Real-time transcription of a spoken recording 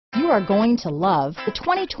are going to love the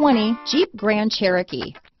 2020 Jeep Grand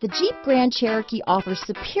Cherokee. The Jeep Grand Cherokee offers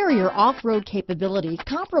superior off-road capabilities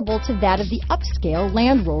comparable to that of the upscale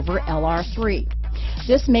Land Rover LR3.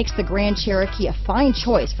 This makes the Grand Cherokee a fine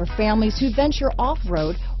choice for families who venture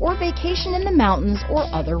off-road or vacation in the mountains or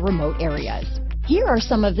other remote areas. Here are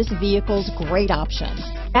some of this vehicle's great options: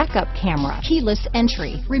 backup camera, keyless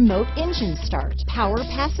entry, remote engine start, power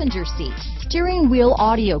passenger seat, steering wheel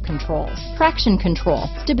audio controls, traction control,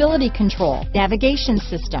 stability control, navigation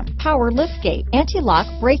system, power liftgate, anti-lock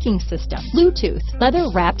braking system, Bluetooth,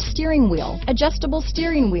 leather-wrapped steering wheel, adjustable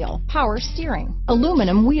steering wheel, power steering,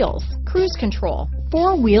 aluminum wheels, cruise control,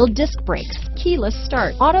 four-wheel disc brakes, keyless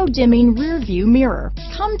start, auto-dimming rear view mirror.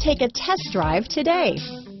 Come take a test drive today.